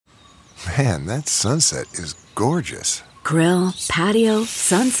Man, that sunset is gorgeous. Grill, patio,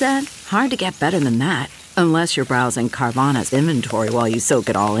 sunset. Hard to get better than that. Unless you're browsing Carvana's inventory while you soak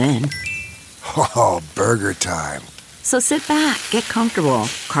it all in. Oh, burger time. So sit back, get comfortable.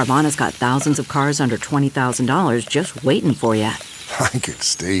 Carvana's got thousands of cars under $20,000 just waiting for you. I could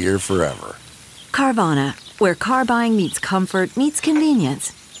stay here forever. Carvana, where car buying meets comfort meets convenience.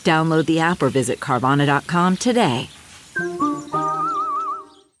 Download the app or visit Carvana.com today.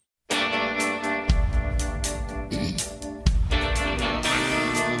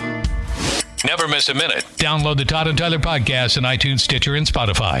 Never miss a minute. Download the Todd and Tyler podcast on iTunes, Stitcher, and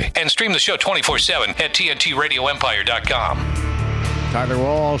Spotify. And stream the show 24/7 at TNTRadioEmpire.com. Tyler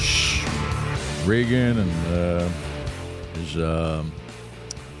Walsh, Regan, and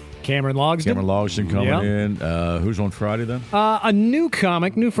Cameron Logsdon coming in. Who's on Friday then? A new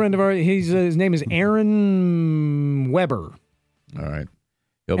comic, new friend of ours. His name is Aaron Weber. All right.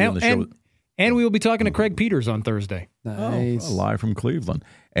 He'll be on the show. And we will be talking to Craig Peters on Thursday. Nice. Oh, live from Cleveland.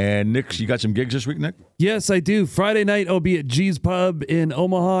 And Nick, you got some gigs this week, Nick? Yes, I do. Friday night, I'll be at G's Pub in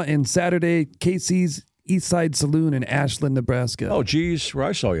Omaha, and Saturday, Casey's Eastside Saloon in Ashland, Nebraska. Oh, geez, where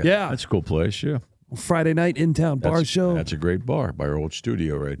I saw you. Yeah. That's a cool place, yeah. Friday night in town bar show. That's a great bar by our old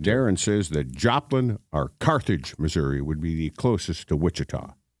studio right there. Darren says that Joplin or Carthage, Missouri would be the closest to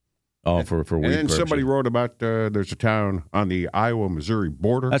Wichita. Oh, for weed And then purposes. somebody wrote about there's a town on the Iowa-Missouri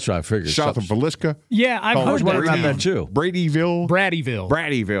border. That's what I figured. South of Villisca. Yeah, I've I was heard wondering about that. that too. Bradyville. Bradyville.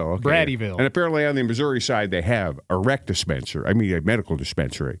 Okay. Bradyville. And apparently on the Missouri side, they have a a medical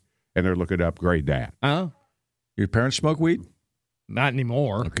dispensary, and they're looking to upgrade that. Your parents smoke weed? Not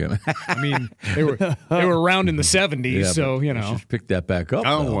anymore. Okay. I mean, they were around in the 70s, so, you know. Just pick that back up.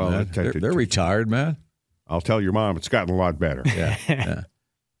 Oh, though, well, man. They're retired, man. I'll tell your mom it's gotten a lot better. Yeah.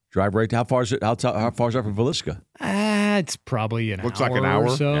 Drive right. How far is it? How far is that from Villisca? It's probably Looks like an hour.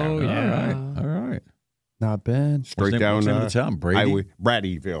 or so. Yeah. All right. Not bad. Straight down what's the name of the town? Brady? Highway,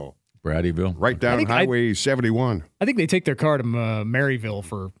 Bradyville. Bradyville. Right down Highway 71. I think they take their car to Maryville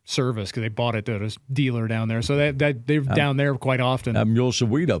for service because they bought it at a dealer down there. So that they're down there quite often. Mule some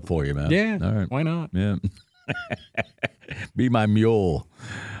weed up for you, man. Yeah. All right. Why not? Yeah. Be my mule.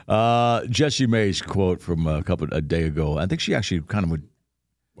 Jessie May's quote from a day ago. I think she actually kind of would.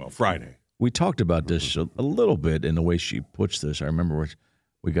 Well, Friday. We talked about this a little bit in the way she puts this. I remember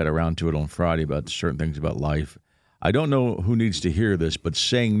we got around to it on Friday about certain things about life. I don't know who needs to hear this, but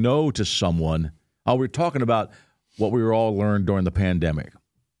saying no to someone. We're talking about what we were all learned during the pandemic.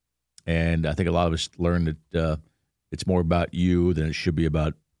 And I think a lot of us learned that it's more about you than it should be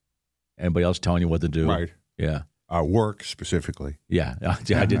about anybody else telling you what to do. Right. Yeah. Work specifically. Yeah,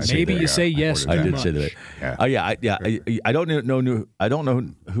 I did say Maybe that. you say yes I too did much. say that. I don't know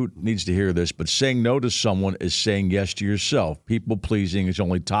who needs to hear this, but saying no to someone is saying yes to yourself. People pleasing is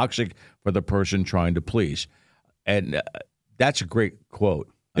only toxic for the person trying to please, and that's a great quote.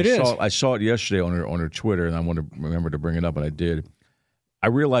 I saw it yesterday on her Twitter, and I want to remember to bring it up, and I did. I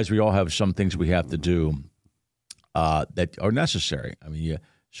realize we all have some things we have to do that are necessary. I mean,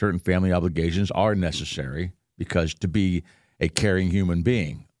 certain family obligations are necessary. Because to be a caring human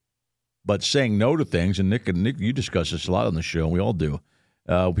being, but saying no to things, and Nick, you discuss this a lot on the show, and we all do.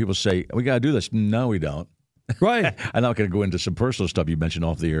 People say we got to do this. No, we don't. Right. I'm not going to go into some personal stuff you mentioned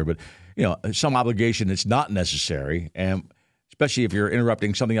off the air, but some obligation that's not necessary, and especially if you're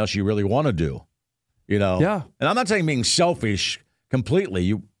interrupting something else you really want to do. Yeah. And I'm not saying being selfish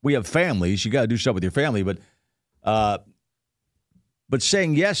completely. We have families. You got to do stuff with your family, but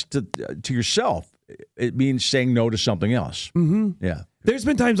saying yes to yourself. It means saying no to something else. Mm-hmm. Yeah. There's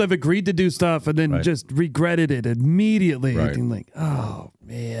been times I've agreed to do stuff and then just regretted it immediately. Right. And like, oh,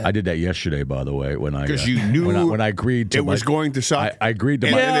 man. I did that yesterday, by the way, when I Because you knew when I agreed to it was going to suck. I agreed to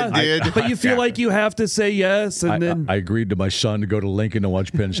and it did. But you feel like you have to say yes, and then I agreed to my son to go to Lincoln to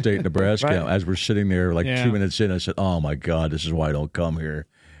watch Penn State, Nebraska. Right. As we're sitting there, 2 minutes in, I said, "Oh my God, this is why I don't come here."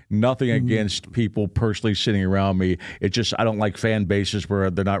 Nothing against people personally sitting around me. It just I don't like fan bases where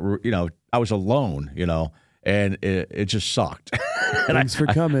they're not. I was alone, and it just sucked. thanks for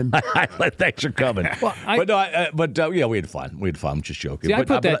coming. Thanks for coming. Well, we had fun. We had fun. I'm just joking. See, I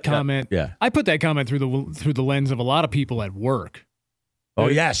put that comment through the lens of a lot of people at work. Oh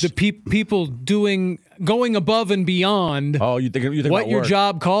yes, the people going above and beyond. Oh, you think what about your work.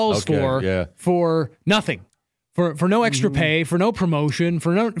 job calls Okay, for nothing, for no extra pay, for no promotion,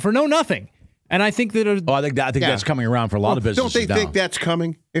 for no nothing. And I think that. I think that's coming around for a lot of businesses. Don't they think that's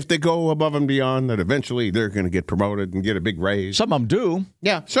coming? If they go above and beyond, that eventually they're going to get promoted and get a big raise. Some of them do.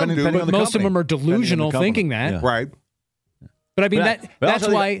 Yeah, some do. Depending on the most of company. them are delusional thinking that. Yeah. Right. But I mean, that's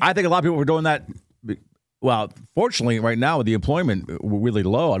why. I think a lot of people were doing that Well, fortunately, right now with the employment really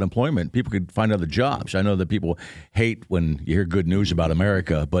low, unemployment, people could find other jobs. I know that people hate when you hear good news about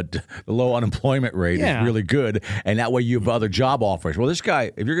America, but the low unemployment rate is really good, and that way you have other job offers. Well, this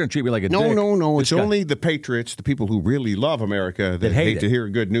guy, if you're going to treat me like a dick, no, it's only the patriots, the people who really love America, that hate to hear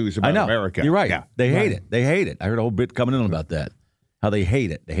good news about America. You're right. Yeah. They hate it. They hate it. I heard a whole bit coming in about that. How they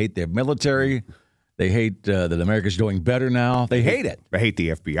hate it. They hate their military. They hate that America's doing better now. They hate it. They hate the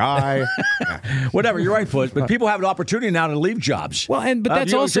FBI. Whatever, you're right, Puss. But people have an opportunity now to leave jobs. Well, but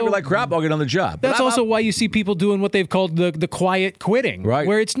that's also treat me like crap. I'll get on the job. That's also why you see people doing what they've called the quiet quitting, right?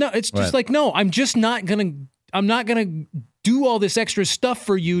 Where it's just like, no, I'm not gonna do all this extra stuff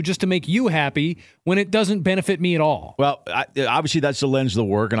for you just to make you happy when it doesn't benefit me at all. Well, obviously that's the lens of the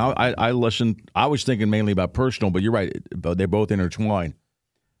work, and I listened. I was thinking mainly about personal, but you're right. They're both intertwined.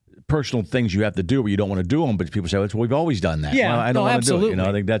 Personal things you have to do, but you don't want to do them. But people say, well, we've always done that. Yeah, well, I don't want to do it. absolutely.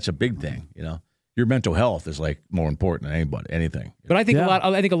 I think that's a big thing. Your mental health is like more important than anything. But I think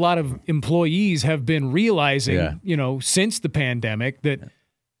a lot of employees have been realizing, since the pandemic, that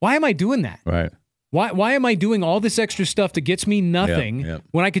why am I doing that? Right. Why am I doing all this extra stuff that gets me nothing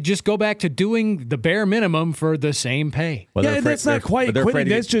when I could just go back to doing the bare minimum for the same pay? Well, that's not quite quitting.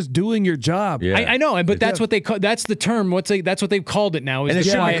 That's just doing your job. Yeah. I know, but that's what they call. That's the term. That's what they've called it now.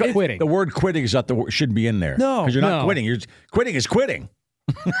 Is quiet quitting. The word quitting is shouldn't be in there. No, because you're not quitting. Quitting is quitting.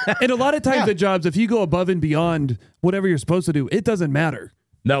 And a lot of times at jobs, if you go above and beyond whatever you're supposed to do, it doesn't matter.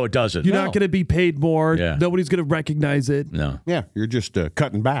 No, it doesn't. You're not going to be paid more. Yeah. Nobody's going to recognize it. No. Yeah, you're just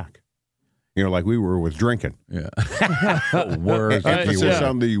cutting back. Like we were with drinking. Yeah. Word. Emphasis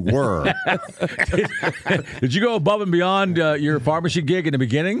on the word. Did you go above and beyond your pharmacy gig in the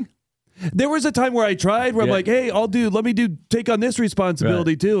beginning? There was a time where I tried where I'm like, hey, let me take on this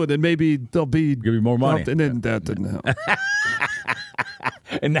responsibility too. And then maybe they'll give you more money. And then that didn't help.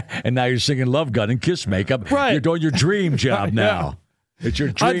 and now you're singing Love Gun and Kiss Makeup. Right. You're doing your dream job now. It's your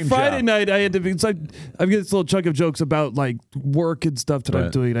dream On Friday job. night, I had to be. It's like I'm getting this little chunk of jokes about like work and stuff that I'm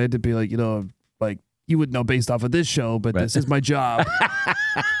doing. I had to be like, like you would know based off of this show, but this is my job.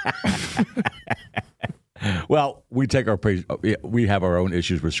 Well, we have our own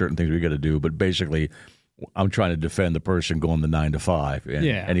issues with certain things we got to do, but basically, I'm trying to defend the person going the 9 to 5 and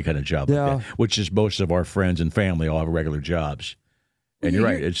any kind of job like that, which is most of our friends and family all have regular jobs. And you're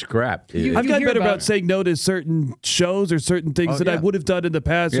right, it's crap. I've gotten better about saying no to certain shows or certain things that I would have done in the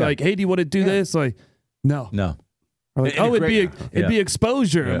past. Like, hey, do you want to do this? Like, no. Or like, it'd be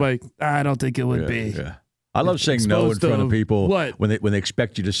exposure. Yeah. I'm like, I don't think it would be. Yeah. I love saying no in front of people. What? When they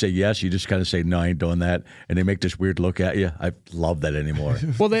expect you to say yes, you just kind of say no, I ain't doing that, and they make this weird look at you. I love that anymore.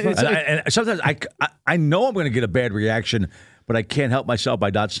 Well, and sometimes I know I'm going to get a bad reaction, but I can't help myself by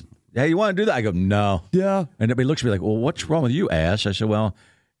not. Hey, you want to do that? I go, no. Yeah. And everybody looks at me like, well, what's wrong with you, ass? I said, well,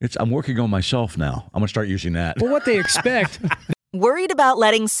 I'm working on myself now. I'm going to start using that. Well, what they expect. Worried about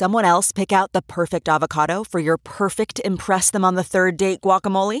letting someone else pick out the perfect avocado for your perfect impress them on the third date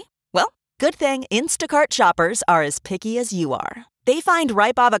guacamole? Well, good thing Instacart shoppers are as picky as you are. They find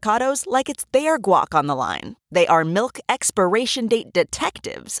ripe avocados like it's their guac on the line. They are milk expiration date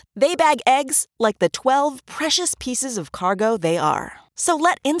detectives. They bag eggs like the 12 precious pieces of cargo they are. So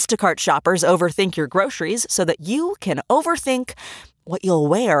let Instacart shoppers overthink your groceries so that you can overthink what you'll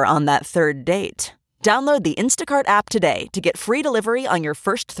wear on that third date. Download the Instacart app today to get free delivery on your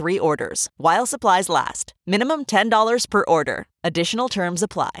first 3 orders, while supplies last. Minimum $10 per order. Additional terms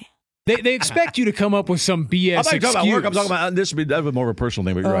apply. They expect you to come up with some BS I'm not excuse. talking about work. I'm talking about this would be more of a personal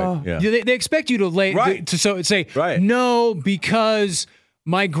thing, but you're right. Yeah. They expect you to say no because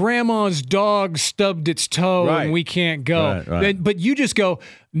my grandma's dog stubbed its toe and we can't go. Right. But you just go,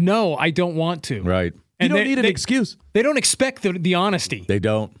 no, I don't want to. Right. And you don't need an excuse. They don't expect the honesty. They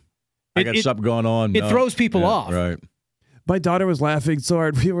don't. I got something going on. It throws people off. Right. My daughter was laughing so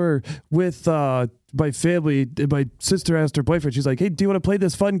hard. We were with my family, and my sister asked her boyfriend, she's like, hey, do you want to play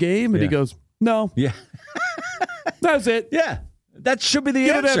this fun game? And he goes, no. Yeah. That's it. Yeah. That should be the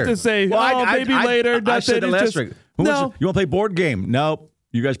you answer. You don't have to say, maybe later. I said it last week. No. You want to play board game? Nope.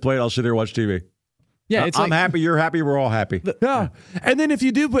 You guys play it. I'll sit there and watch TV. Yeah, I'm happy. You're happy. We're all happy. Yeah. And then if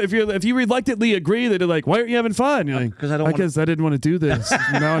you reluctantly agree, they're like, why aren't you having fun? You're like, because I didn't want to do this.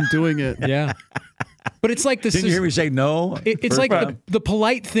 Now I'm doing it. Yeah. But it's like this. Didn't you hear me say no? It's like the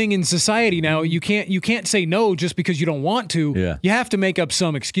polite thing in society now. You can't say no just because you don't want to. Yeah. You have to make up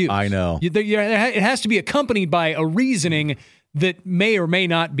some excuse. I know. It has to be accompanied by a reasoning that may or may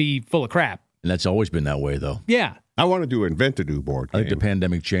not be full of crap. And that's always been that way, though. Yeah. I want to do Invent-A-Do board game. I think the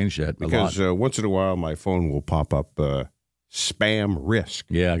pandemic changed that because a lot. Once in a while my phone will pop up spam risk.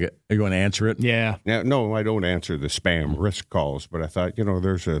 Yeah, are you going to answer it? Yeah. Now, no, I don't answer the spam risk calls, but I thought,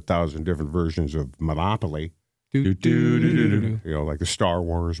 there's 1,000 different versions of Monopoly. Like the Star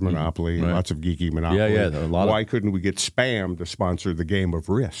Wars Monopoly, and lots of geeky Monopoly. Yeah, Why couldn't we get spam to sponsor the game of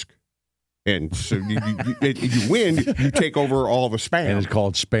Risk? And so you win, you take over all the spam. And it's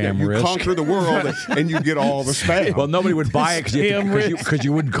called spam risk. You conquer the world, and you get all the spam. Well, nobody would buy it because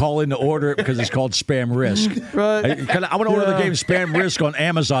you wouldn't call in to order it because it's called spam risk. Right. I want to order the game Spam Risk on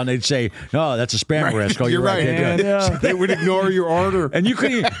Amazon. They'd say, no, that's a spam risk. Oh, you're right. Yeah. They would ignore your order. And you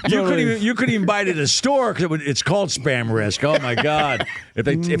couldn't even buy it at a store because it's called spam risk. Oh my God! If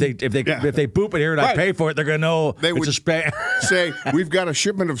they boop it here and I pay for it, they're gonna know it's a spam. Say, we've got a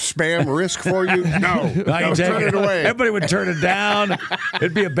shipment of spam risk for you. No, turn it away. Everybody would turn it down.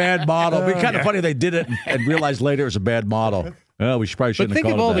 It'd be a bad model. It'd be kind of funny if they did it and realized later it was a bad model. Well, we probably shouldn't have called it that. But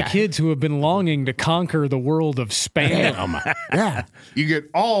think of all the kids who have been longing to conquer the world of spam. Yeah, you get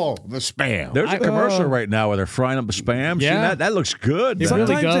all the spam. There's a commercial right now where they're frying up the spam. Yeah. that looks good. It really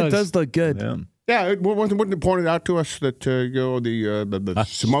Sometimes it does look good. Yeah. Yeah, wasn't it pointed out to us that the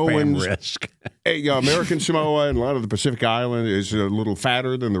Samoans, American Samoa, and a lot of the Pacific Island is a little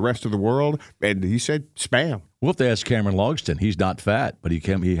fatter than the rest of the world, and he said spam. We'll have to ask Cameron Logston. He's not fat, but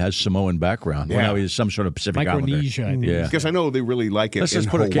he has Samoan background. Yeah. Well, now he's some sort of Pacific Micronesia, Islander. I think. Yeah, Because I know they really like it. Let's in just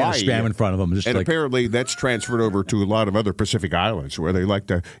put Hawaii, a can of spam in front of them. And apparently that's transferred over to a lot of other Pacific Islands where they like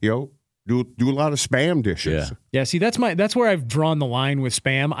to, do a lot of spam dishes. Yeah, see, that's where I've drawn the line with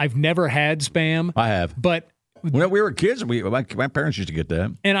spam. I've never had spam. I have. But when we were kids, my parents used to get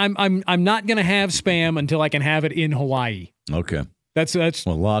that. And I'm not going to have spam until I can have it in Hawaii. Okay. That's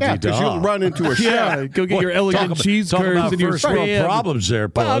well, la-di-da. Because you'll run into a chef. Go get your elegant cheese curds and your spam. Problems there,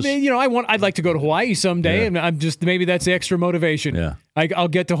 Paul. Well, I mean, I'd like to go to Hawaii someday, and I'm just maybe that's the extra motivation. Yeah. I'll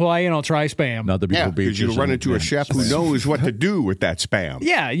get to Hawaii and I'll try spam. Not the beautiful beaches. Because you'll run into a chef who knows what to do with that spam.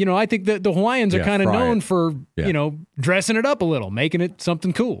 Yeah, I think that the Hawaiians are kind of known for dressing it up a little, making it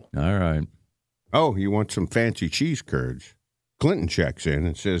something cool. All right. Oh, you want some fancy cheese curds? Clinton checks in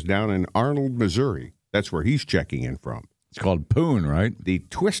and says down in Arnold, Missouri. That's where he's checking in from. It's called Poon, right? The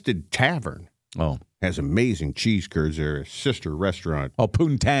Twisted Tavern. Oh. Has amazing cheese curds. They're a sister restaurant. Oh,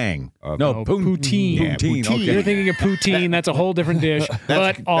 Poontang. Poutine. Yeah, poutine. Okay. You're thinking of poutine. That's a whole different dish,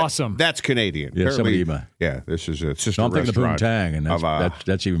 but awesome. That's Canadian. Yeah, this is a sister I'm thinking restaurant. of Poontang, and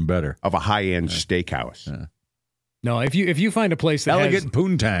that's even better. Of a high-end steakhouse. Yeah. No, if you find a place that Elegant has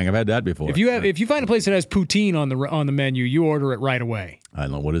Poontang, I've had that before. If you find a place that has poutine on the menu, you order it right away. I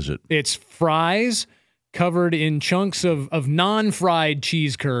don't know, what is it? It's fries covered in chunks of non-fried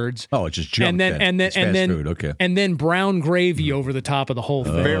cheese curds. Oh, it's just junk. And then it's fast food. Okay. And then brown gravy over the top of the whole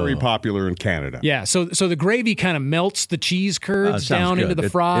thing. Very popular in Canada. Yeah, so the gravy kind of melts the cheese curds down good. into the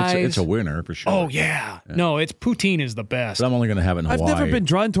fries. It's a winner for sure. Oh yeah. No, it's poutine is the best. But I'm only going to have it in Hawaii. I've never been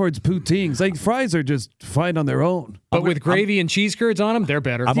drawn towards poutines. Like fries are just fine on their own. But with gravy and cheese curds on them, they're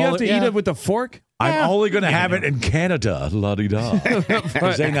better. Do you have to eat it with a fork? I'm only going to have it in Canada, la-di-da,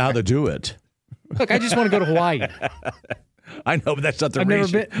 because they know how to do it. Look, I just want to go to Hawaii. I know, but that's not the I've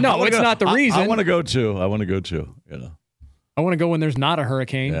reason. never been. No, it's not the reason. I want to go too. I want to go. I want to go when there's not a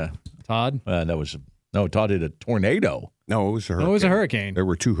hurricane. Yeah, Todd. Todd hit a tornado. No, it was a hurricane. It was a hurricane. There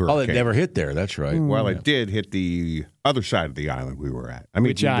were two hurricanes. Oh, it never hit there. That's right. Well, it did hit the other side of the island we were at. I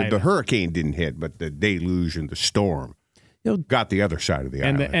mean, the hurricane didn't hit, but the deluge and the storm got the other side of the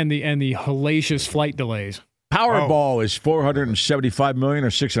island. And the hellacious flight delays. Powerball is $475 million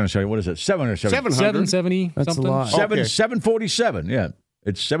or 670. What is it? 770. 770. That's something. a lot. 747. Yeah,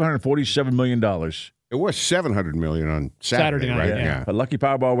 it's $747 million. It was $700 million on Saturday night, right? Yeah. A lucky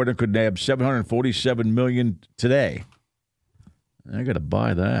Powerball winner could nab $747 million today. I got to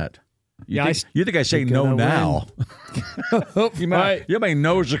buy that. You think I say no now? You my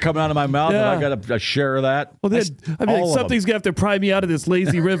nose are coming out of my mouth, and I got a share of that. Well, then something's gonna have to pry me out of this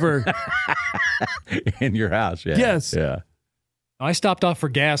lazy river. In your house, yeah. Yes, yeah. I stopped off for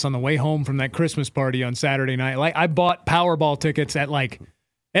gas on the way home from that Christmas party on Saturday night. Like I bought Powerball tickets at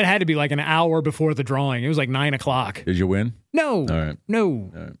it had to be like an hour before the drawing. It was like 9:00. Did you win? No. All right. No.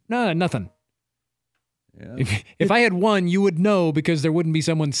 All right. No, nothing. Yeah. If I had won, you would know because there wouldn't be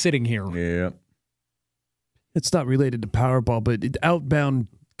someone sitting here. Yeah. It's not related to Powerball, but outbound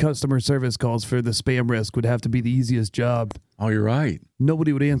customer service calls for the spam risk would have to be the easiest job. Oh, you're right.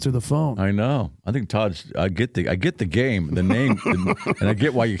 Nobody would answer the phone. I know. I think Todd's. I get the game, the name, and I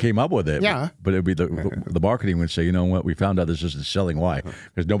get why you came up with it. Yeah. But it'd be the marketing would say, you know what? We found out this isn't selling. Why?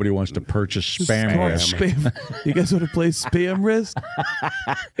 Because nobody wants to purchase spam risk. You guys want to play spam risk?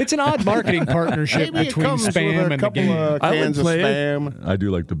 It's an odd marketing partnership between spam and the game. Cans of spam. I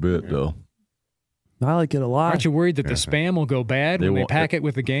do like the bit though. I like it a lot. Aren't you worried that the spam will go bad when they pack it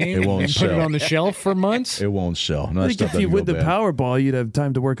with the game and put it on the shelf for months? It won't sell. No, I think if you win the Powerball, you'd have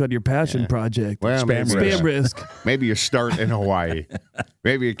time to work on your passion project. Well, spam risk. Maybe you start in Hawaii.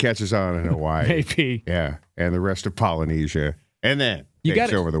 Maybe it catches on in Hawaii. Maybe. Yeah, and the rest of Polynesia. And then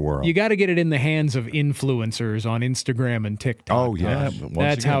takes over the world. You got to get it in the hands of influencers on Instagram and TikTok. Oh, yeah.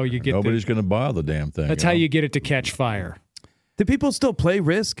 That's how you get Nobody's going to buy the damn thing. That's how you get it to catch fire. Do people still play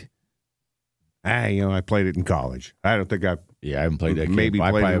Risk? I played it in college. I don't think I haven't played that game. Maybe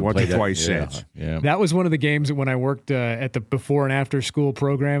played it once or twice since. Yeah. That was one of the games that when I worked at the before and after school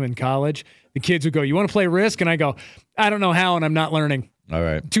program in college, the kids would go, "You want to play Risk?" And I go, "I don't know how, and I'm not learning. All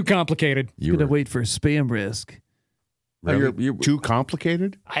right. Too complicated." You're going to wait for Spam Risk. Really? You're too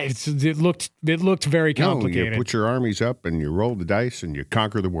complicated? It looked very complicated. No, you put your armies up and you roll the dice and you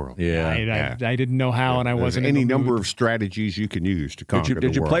conquer the world. Yeah. I didn't know how, and I wasn't any in the number mood. of strategies you can use to conquer the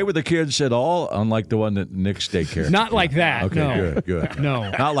world. Did you play with the kids at all? Unlike the one that Nick's daycare. Not like that. Okay, no. good. No,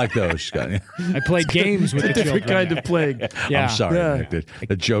 not like those. I played games with the children. Different kind of plague. Yeah. I'm sorry, Nick.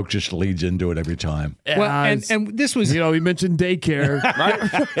 The joke just leads into it every time. Well, and this was we mentioned daycare.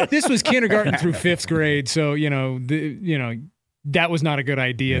 Right? This was kindergarten through 5th grade, so that was not a good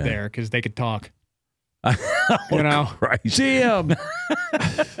idea there because they could talk. Damn. It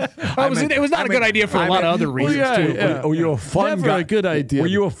was not a good idea for a lot of other reasons too. Yeah. Were you a fun Never guy? a good idea. Were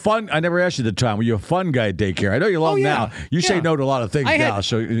you a fun? I never asked you at the time. Were you a fun guy at daycare? I know you love now. You say no to a lot of things now,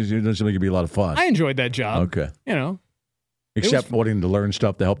 so it doesn't seem like it'd be a lot of fun. I enjoyed that job. Okay. Except was wanting to learn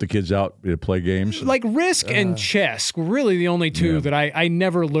stuff to help the kids out, to play games. Like Risk and chess were really the only two that I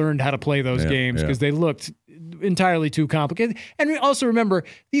never learned how to play those games because they looked entirely too complicated. And we also remember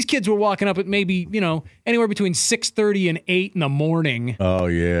these kids were walking up at maybe, anywhere between 6:30 and 8 in the morning. Oh,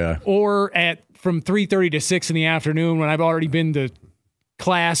 yeah. Or from 3:30 to 6 in the afternoon when I've already been to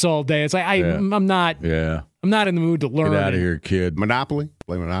class all day. It's like I'm not I'm not in the mood to learn. Get out of here, kid. Monopoly?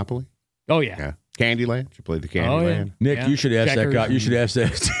 Play Monopoly? Oh, yeah. Candyland? You played the Candyland? Nick, you should ask that guy. You should ask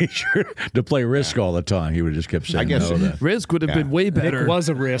that teacher to play Risk all the time. He would have just kept saying I guess no. Risk would have been way better. Nick was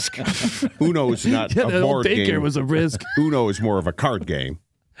a Risk. Uno is not a the board daycare game. was a Risk. Uno is more of a card game.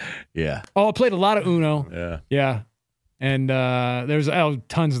 Yeah. Oh, I played a lot of Uno. Yeah. Yeah. And there's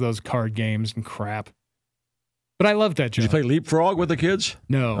tons of those card games and crap. But I loved that job. Did you play Leapfrog with the kids?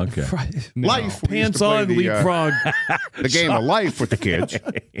 No. Okay. No. Life. Pants on, Leapfrog. The game of Life with the kids.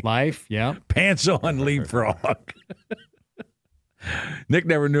 Life, yeah. Pants on Leapfrog. Nick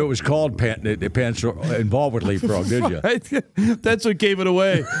never knew it was called pants involved with Leapfrog, did you? Right? That's what gave it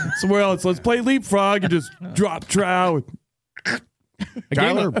away. Somewhere else, let's play Leapfrog and just drop trow.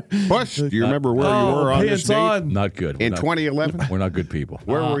 Tyler, Bush, do you remember where you were on this date? Not good. In 2011? We're not good people.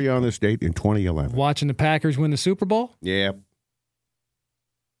 Where were you on this date in 2011? Watching the Packers win the Super Bowl? Yeah.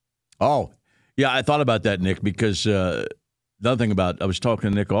 Oh, yeah, I thought about that, Nick, because another thing I was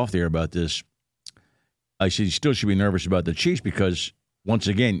talking to Nick off the air about this. I said you still should be nervous about the Chiefs because, once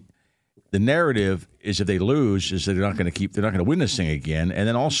again, the narrative is if they lose is that they're not going to win this thing again. And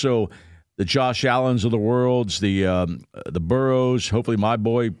then also the Josh Allens of the worlds, the Burrows, hopefully my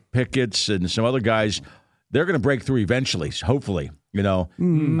boy Pickett's and some other guys, they're going to break through eventually, hopefully.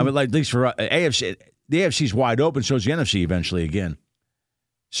 Mm-hmm. I mean, like at least for AFC, the AFC's wide open, so is the NFC eventually again.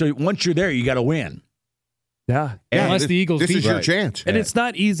 So once you're there, you got to win. Yeah. Unless the Eagles This beat is your chance. And it's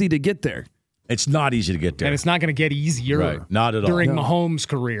not easy to get there. It's not easy to get there. And it's not going to get easier. Right. Not at all. During Mahomes'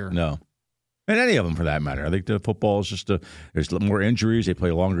 career. No. And any of them, for that matter. I think the football is just there's more injuries. They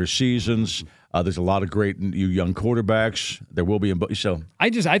play longer seasons. There's a lot of great young quarterbacks. There will be. So I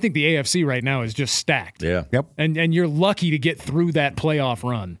think the AFC right now is just stacked. Yeah. Yep. And you're lucky to get through that playoff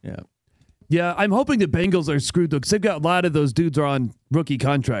run. Yeah. Yeah, I'm hoping the Bengals are screwed, though, because they've got a lot of those dudes are on rookie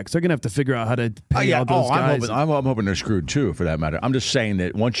contracts. They're going to have to figure out how to pay all those guys. I'm hoping they're screwed, too, for that matter. I'm just saying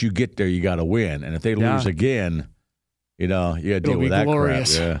that once you get there, you got to win. And if they lose again, you got to deal with that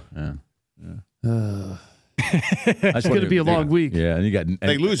glorious. crap. It's going to be a long week. Yeah, and you got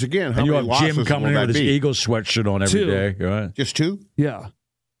they lose again. How and you many have losses Jim coming in will with that his be? Eagles sweatshirt on every 2. day. Right? Just 2? Yeah.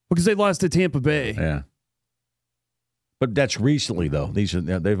 Because they lost to Tampa Bay. Yeah. But that's recently, though.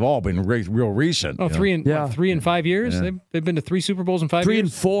 They've all been real recent. Oh, 3 and 5 years? Yeah. They've been to 3 Super Bowls in 5 3 years?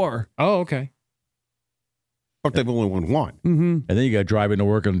 and 4. Oh, okay. But they've only won 1. Mm-hmm. And then you got to drive into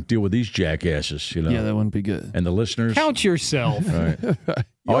work and deal with these jackasses, Yeah, that wouldn't be good. And the listeners. Count yourself. Right.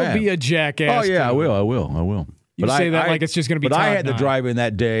 You'll be a jackass. Oh, yeah, too. I will. You say that like it's just going to be But I had top-notch. to drive in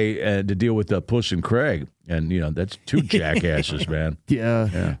that day to deal with Puss and Craig. And, that's 2 jackasses, man.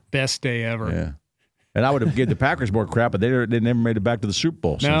 Yeah. Best day ever. Yeah. And I would have given the Packers more crap, but they never made it back to the Super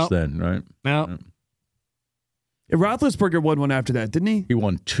Bowl since then, right? No. Roethlisberger won one after that, didn't he? He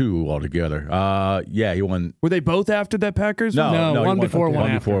won 2 altogether. Yeah, he won. Were they both after that Packers? No, one before, one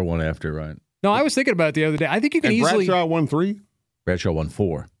after. One before, one after, right. No, I was thinking about it the other day. I think you can easily. Bradshaw won 3? Bradshaw won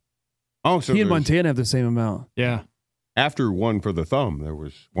 4. Oh, so he and Montana have the same amount. Yeah. After one for the thumb, there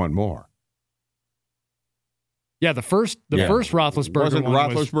was one more. Yeah, the first Roethlisberger wasn't one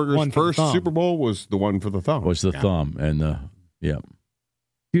Roethlisberger's was first Super Bowl was the one for the thumb. Was the thumb and yeah.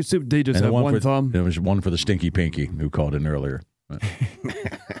 They just have one thumb. There was one for the stinky pinky who called in earlier.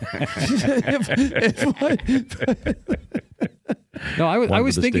 No, I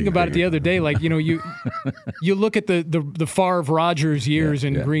was thinking about it the other day. Like, you look at the Favre Rodgers years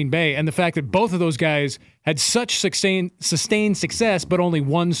in Green Bay, and the fact that both of those guys had such sustained success, but only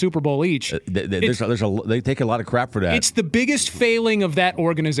one Super Bowl each. They take a lot of crap for that. It's the biggest failing of that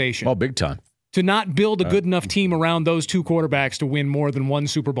organization. Oh, big time. To not build a good enough team around those 2 quarterbacks to win more than one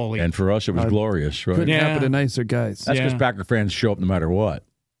Super Bowl each. And for us, it was glorious, right? Couldn't happen to nicer guys. That's because Packer fans show up no matter what,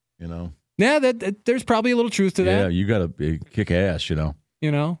 Yeah, there's probably a little truth to that. Yeah, you got to kick ass,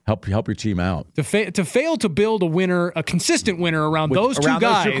 Help your team out. To fail to build a consistent winner around those two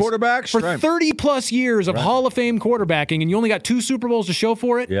guys, those 2 quarterbacks for 30+ years of Hall of Fame quarterbacking, and you only got 2 Super Bowls to show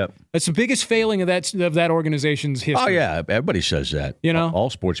for it. Yep. That's the biggest failing of that organization's history. Oh yeah, everybody says that.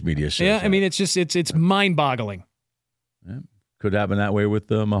 all sports media says. Yeah, that. I mean it's mind-boggling. Yeah. Could happen that way with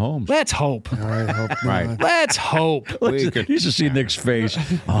Mahomes. Let's hope. I hope not. Right. Let's hope. You should see Nick's face.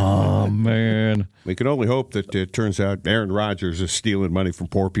 Oh, man. We can only hope that it turns out Aaron Rodgers is stealing money from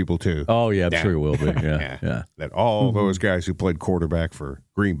poor people, too. Oh, yeah, I'm sure he will be. Yeah. That all those guys who played quarterback for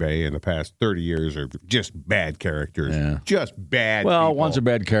Green Bay in the past 30 years are just bad characters. Yeah. Just bad Well, people. one's a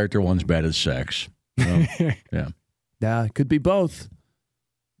bad character, one's bad as sex. Yeah. Yeah, it could be both.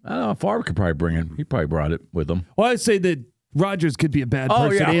 I don't know. Favre could probably bring it. He probably brought it with him. Well, I'd say that Rodgers could be a bad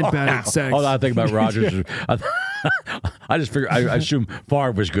person and bad at sex. Oh, I think about Rodgers. I just figure. I assume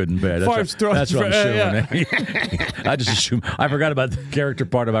Favre was good and bad. That's what I'm assuming. I just assume. I forgot about the character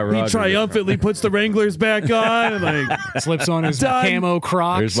part about Rodgers. He triumphantly puts the Wranglers back on, and slips on his camo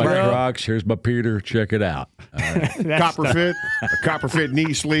Crocs. Here's my Crocs. Here's my Peter. Check it out. Copper fit, a copper fit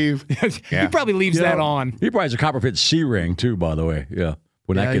knee sleeve. He probably leaves that on. He probably has a copper fit C ring too. By the way, yeah.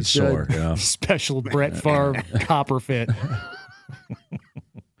 When that gets sore. Special Brett Favre copper fit.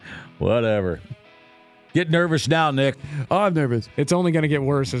 Whatever. Get nervous now, Nick. Oh, I'm nervous. It's only going to get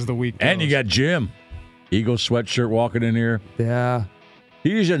worse as the week goes. And you got Jim. Eagles sweatshirt walking in here. Yeah.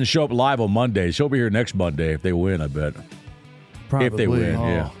 He usually doesn't show up live on Mondays. He'll be here next Monday if they win, I bet. Probably. If they win,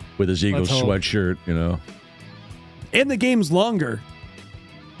 yeah. With his Eagles sweatshirt, And the game's longer.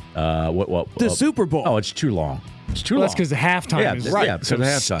 What? The Super Bowl. Oh, it's too long. It's too long. That's because the halftime is right. so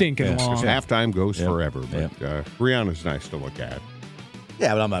stinking long. Halftime goes forever, but Rihanna's nice to look at.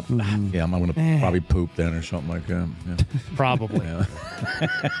 Yeah, but I'm not. Yeah, I'm going to probably poop then or something like that. Yeah. Probably.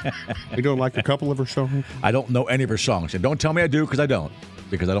 You don't like a couple of her songs? I don't know any of her songs, and don't tell me I do because I don't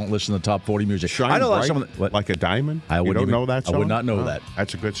listen to the top 40 music. Shine I know bright, some of the, like a diamond. You don't know that song? I would not know that.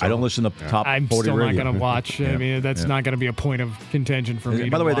 That's a good song. I don't listen to top 40 I'm still radio. not going to watch. I mean, that's not going to be a point of contention for me.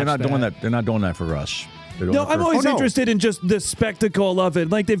 By the way, they're not doing that. They're not doing that for us. No, I'm always interested in just the spectacle of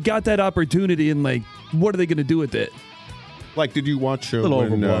it. Like, they've got that opportunity, and, like, what are they going to do with it? Like, did you watch a little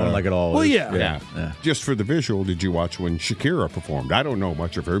overblown, like it all well, is. Yeah. Just for the visual, did you watch when Shakira performed? I don't know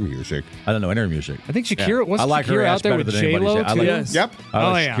much of her music. I don't know any of her music. I think Shakira was like Shakira out there with J-Lo, too? Yes. Yep.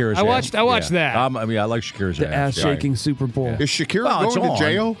 I watched that. I like Shakira's The ass-shaking Super Bowl. Is Shakira going to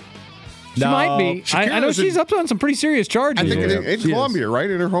jail? She might be. I know she's up on some pretty serious charges. I think in Colombia, right?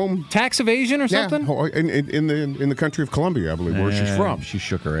 In her home. Tax evasion or something? In the country of Colombia, I believe, where she's from. She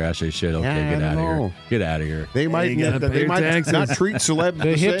shook her ass. They said, okay, get out of here. Get out of here. They might not treat celebs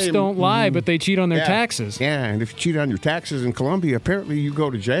the hips same. don't lie, but they cheat on their taxes. Yeah, and if you cheat on your taxes in Colombia, apparently you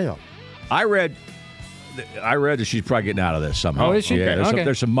go to jail. I read that she's probably getting out of this somehow. Oh, is she? Yeah,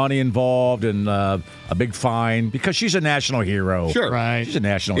 there's some money involved and a big fine because she's a national hero. Sure. Right. She's a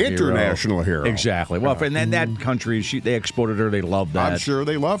international hero. Exactly. Well, and then that country, they exported her. They love that. I'm sure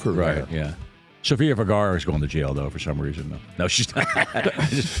they love her. Right, there. yeah. Sofia Vergara is going to jail, though, for some reason. No, she's not.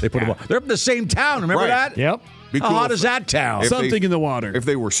 They put them all. They're up in the same town. Remember that? Yep. How hot is that town? Something in the water. If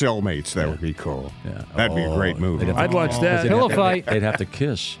they were cellmates, that would be cool. Yeah. That'd be a great movie. I'd watch that. Pillow fight. They'd have to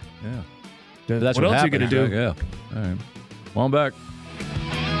kiss. Yeah. That's what else are you going to do? Yeah. All right. Well, I'm back.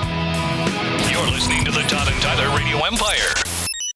 You're listening to the Todd and Tyler Radio Empire.